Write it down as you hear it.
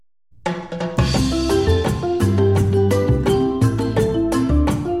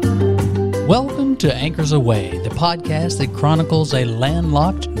to Anchors Aweigh, the podcast that chronicles a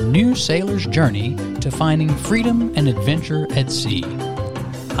landlocked new sailor's journey to finding freedom and adventure at sea.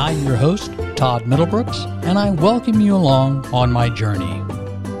 I'm your host, Todd Middlebrooks, and I welcome you along on my journey.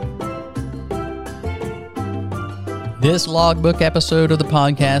 This logbook episode of the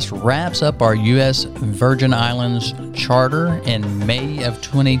podcast wraps up our U.S. Virgin Islands charter in May of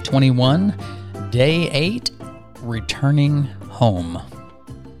 2021, Day 8, Returning Home.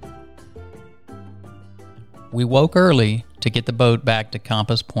 We woke early to get the boat back to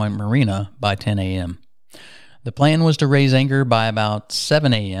Compass Point Marina by 10 a.m. The plan was to raise anchor by about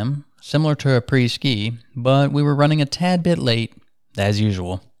 7 a.m., similar to a pre-ski, but we were running a tad bit late, as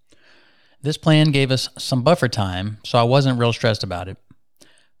usual. This plan gave us some buffer time, so I wasn't real stressed about it.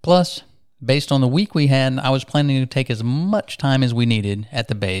 Plus, based on the week we had, I was planning to take as much time as we needed at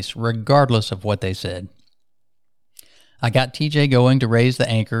the base, regardless of what they said. I got TJ going to raise the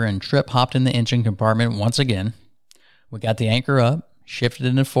anchor, and Trip hopped in the engine compartment once again. We got the anchor up,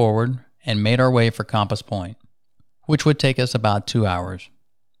 shifted it forward, and made our way for Compass Point, which would take us about 2 hours.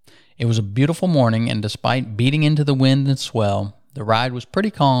 It was a beautiful morning, and despite beating into the wind and swell, the ride was pretty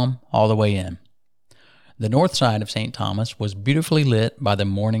calm all the way in. The north side of St. Thomas was beautifully lit by the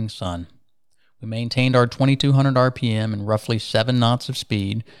morning sun. We maintained our 2200 RPM and roughly 7 knots of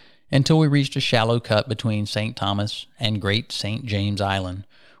speed until we reached a shallow cut between St. Thomas and Great St. James Island,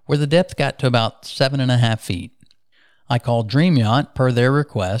 where the depth got to about 7.5 feet. I called Dream Yacht per their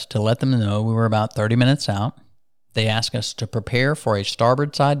request to let them know we were about 30 minutes out. They asked us to prepare for a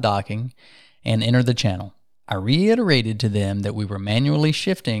starboard side docking and enter the channel. I reiterated to them that we were manually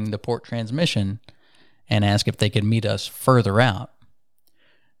shifting the port transmission and asked if they could meet us further out.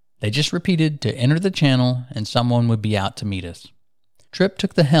 They just repeated to enter the channel and someone would be out to meet us. Trip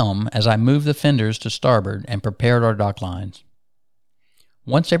took the helm as I moved the fenders to starboard and prepared our dock lines.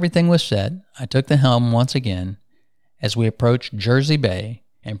 Once everything was set, I took the helm once again as we approached Jersey Bay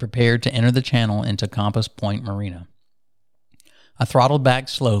and prepared to enter the channel into Compass Point Marina. I throttled back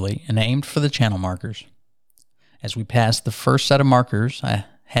slowly and aimed for the channel markers. As we passed the first set of markers, I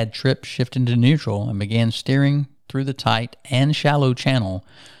had Trip shift into neutral and began steering through the tight and shallow channel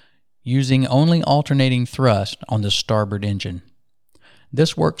using only alternating thrust on the starboard engine.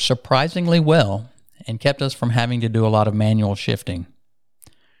 This worked surprisingly well and kept us from having to do a lot of manual shifting.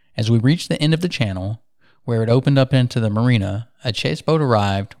 As we reached the end of the channel, where it opened up into the marina, a chase boat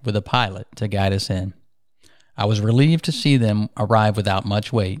arrived with a pilot to guide us in. I was relieved to see them arrive without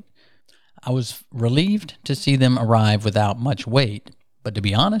much weight, but to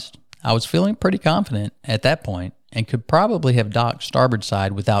be honest, I was feeling pretty confident at that point and could probably have docked starboard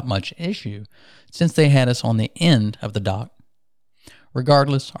side without much issue since they had us on the end of the dock.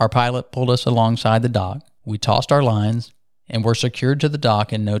 Regardless, our pilot pulled us alongside the dock. We tossed our lines and were secured to the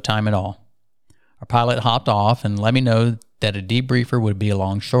dock in no time at all. Our pilot hopped off and let me know that a debriefer would be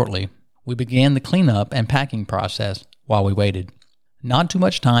along shortly. We began the cleanup and packing process while we waited. Not too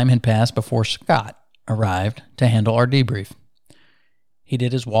much time had passed before Scott arrived to handle our debrief. He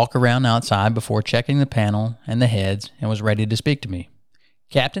did his walk around outside before checking the panel and the heads and was ready to speak to me.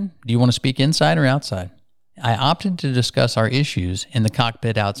 "Captain, do you want to speak inside or outside?" I opted to discuss our issues in the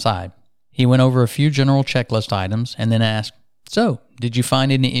cockpit outside. He went over a few general checklist items and then asked, "So, did you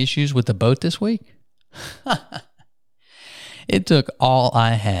find any issues with the boat this week?" It took all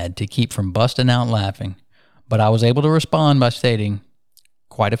I had to keep from busting out laughing, but I was able to respond by stating,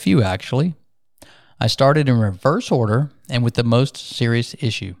 "Quite a few, actually." I started in reverse order and with the most serious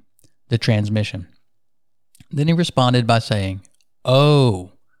issue, the transmission. Then he responded by saying,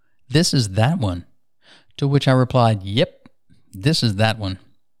 "Oh, this is that one." To which I replied, "Yep, this is that one."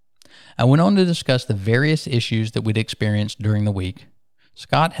 I went on to discuss the various issues that we'd experienced during the week.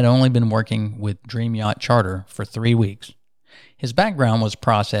 Scott had only been working with Dream Yacht Charter for 3 weeks. His background was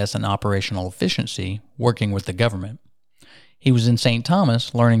process and operational efficiency, working with the government. He was in St.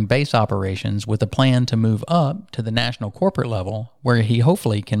 Thomas learning base operations with a plan to move up to the national corporate level where he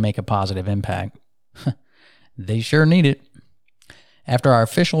hopefully can make a positive impact. They sure need it. After our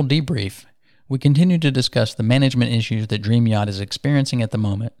official debrief, we continued to discuss the management issues that Dream Yacht is experiencing at the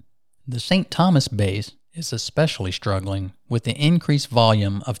moment. The St. Thomas base is especially struggling with the increased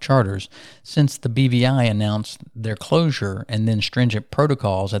volume of charters since the BVI announced their closure and then stringent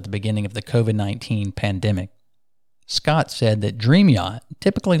protocols at the beginning of the COVID-19 pandemic. Scott said that Dream Yacht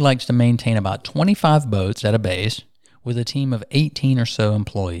typically likes to maintain about 25 boats at a base with a team of 18 or so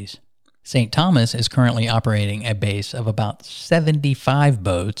employees. St. Thomas is currently operating a base of about 75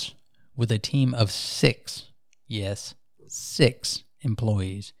 boats with a team of 6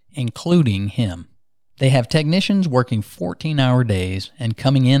 employees, including him. They have technicians working 14-hour days and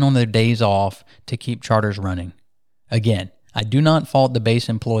coming in on their days off to keep charters running. Again, I do not fault the base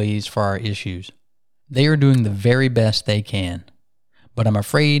employees for our issues. They are doing the very best they can. But I'm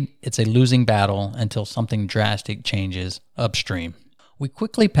afraid it's a losing battle until something drastic changes upstream. We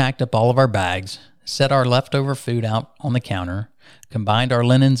quickly packed up all of our bags, set our leftover food out on the counter, combined our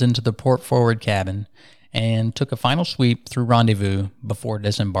linens into the port forward cabin, and took a final sweep through Rendezvous before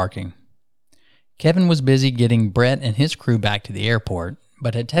disembarking. Kevin was busy getting Brett and his crew back to the airport,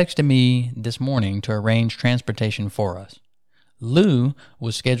 but had texted me this morning to arrange transportation for us. Lou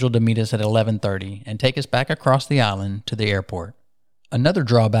was scheduled to meet us at 11:30 and take us back across the island to the airport. Another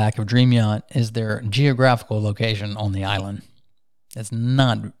drawback of Dream Yacht is their geographical location on the island. It's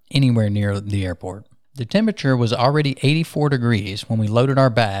not anywhere near the airport. The temperature was already 84 degrees when we loaded our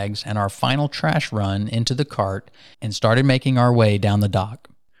bags and our final trash run into the cart and started making our way down the dock.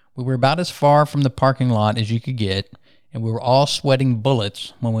 We were about as far from the parking lot as you could get, and we were all sweating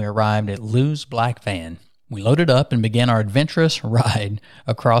bullets when we arrived at Lou's black van. We loaded up and began our adventurous ride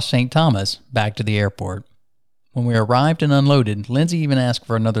across St. Thomas back to the airport. When we arrived and unloaded, Lindsay even asked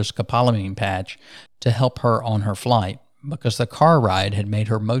for another scopolamine patch to help her on her flight because the car ride had made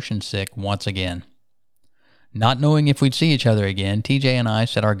her motion sick once again. Not knowing if we'd see each other again, TJ and I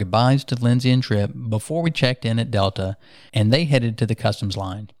said our goodbyes to Lindsay and Tripp before we checked in at Delta, and they headed to the customs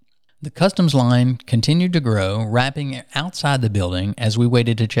line. The customs line continued to grow, wrapping outside the building as we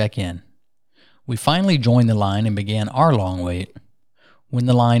waited to check in. We finally joined the line and began our long wait. When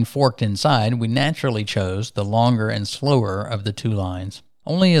the line forked inside, we naturally chose the longer and slower of the two lines.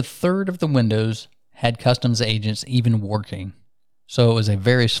 Only a third of the windows had customs agents even working, so it was a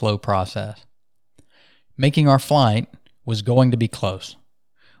very slow process. Making our flight was going to be close.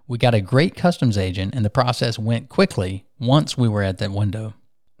 We got a great customs agent, and the process went quickly once we were at that window.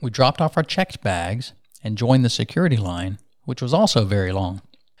 We dropped off our checked bags and joined the security line, which was also very long.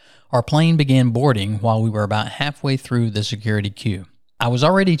 Our plane began boarding while we were about halfway through the security queue. I was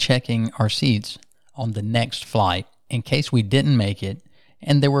already checking our seats on the next flight in case we didn't make it,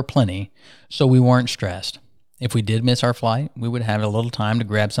 and there were plenty, so we weren't stressed. If we did miss our flight, we would have a little time to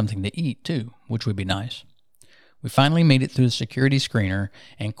grab something to eat too, which would be nice. We finally made it through the security screener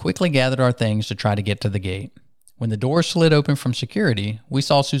and quickly gathered our things to try to get to the gate. When the doors slid open from security, we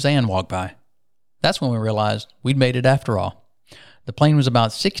saw Suzanne walk by. That's when we realized we'd made it after all. The plane was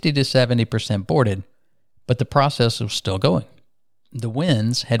about 60 to 70% boarded, but the process was still going. The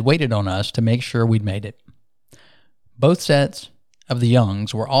winds had waited on us to make sure we'd made it. Both sets of the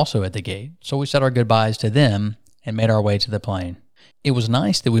Youngs were also at the gate, so we said our goodbyes to them and made our way to the plane. It was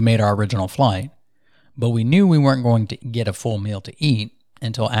nice that we made our original flight, but we knew we weren't going to get a full meal to eat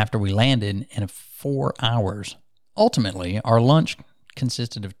until after we landed in 4 hours. Ultimately, our lunch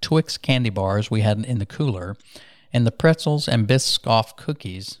consisted of Twix candy bars we had in the cooler and the pretzels and Biscoff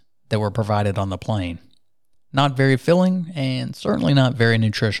cookies that were provided on the plane. Not very filling and certainly not very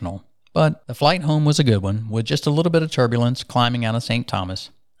nutritional, but the flight home was a good one with just a little bit of turbulence climbing out of St. Thomas.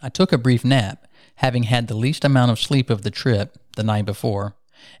 I took a brief nap, having had the least amount of sleep of the trip the night before,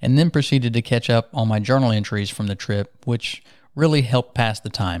 and then proceeded to catch up on my journal entries from the trip, which really helped pass the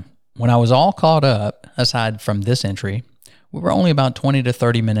time. When I was all caught up, aside from this entry, we were only about 20 to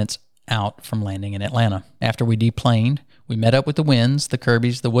 30 minutes out from landing in Atlanta. After we deplaned, we met up with the Winds, the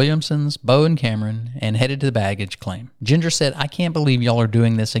Kirbys, the Williamsons, Bo and Cameron, and headed to the baggage claim. Ginger said, "I can't believe y'all are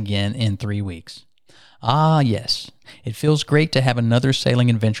doing this again in 3 weeks." Ah, yes. It feels great to have another sailing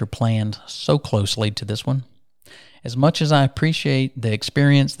adventure planned so closely to this one. As much as I appreciate the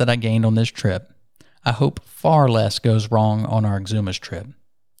experience that I gained on this trip, I hope far less goes wrong on our Exumas trip.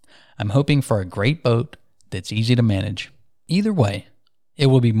 I'm hoping for a great boat that's easy to manage. Either way, it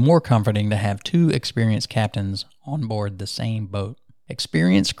will be more comforting to have two experienced captains on board the same boat.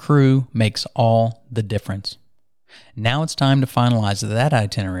 Experienced crew makes all the difference. Now it's time to finalize that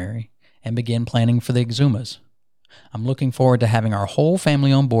itinerary and begin planning for the Exumas. I'm looking forward to having our whole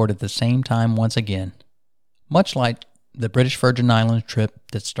family on board at the same time once again, much like the British Virgin Islands trip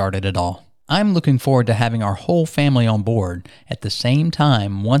that started it all. I'm looking forward to having our whole family on board at the same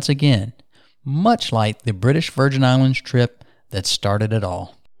time once again, much like the British Virgin Islands trip that started it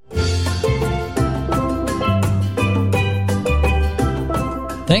all.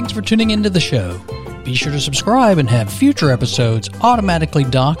 Thanks for tuning into the show. Be sure to subscribe and have future episodes automatically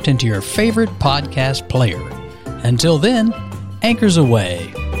docked into your favorite podcast player. Until then, anchors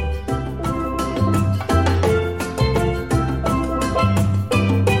away.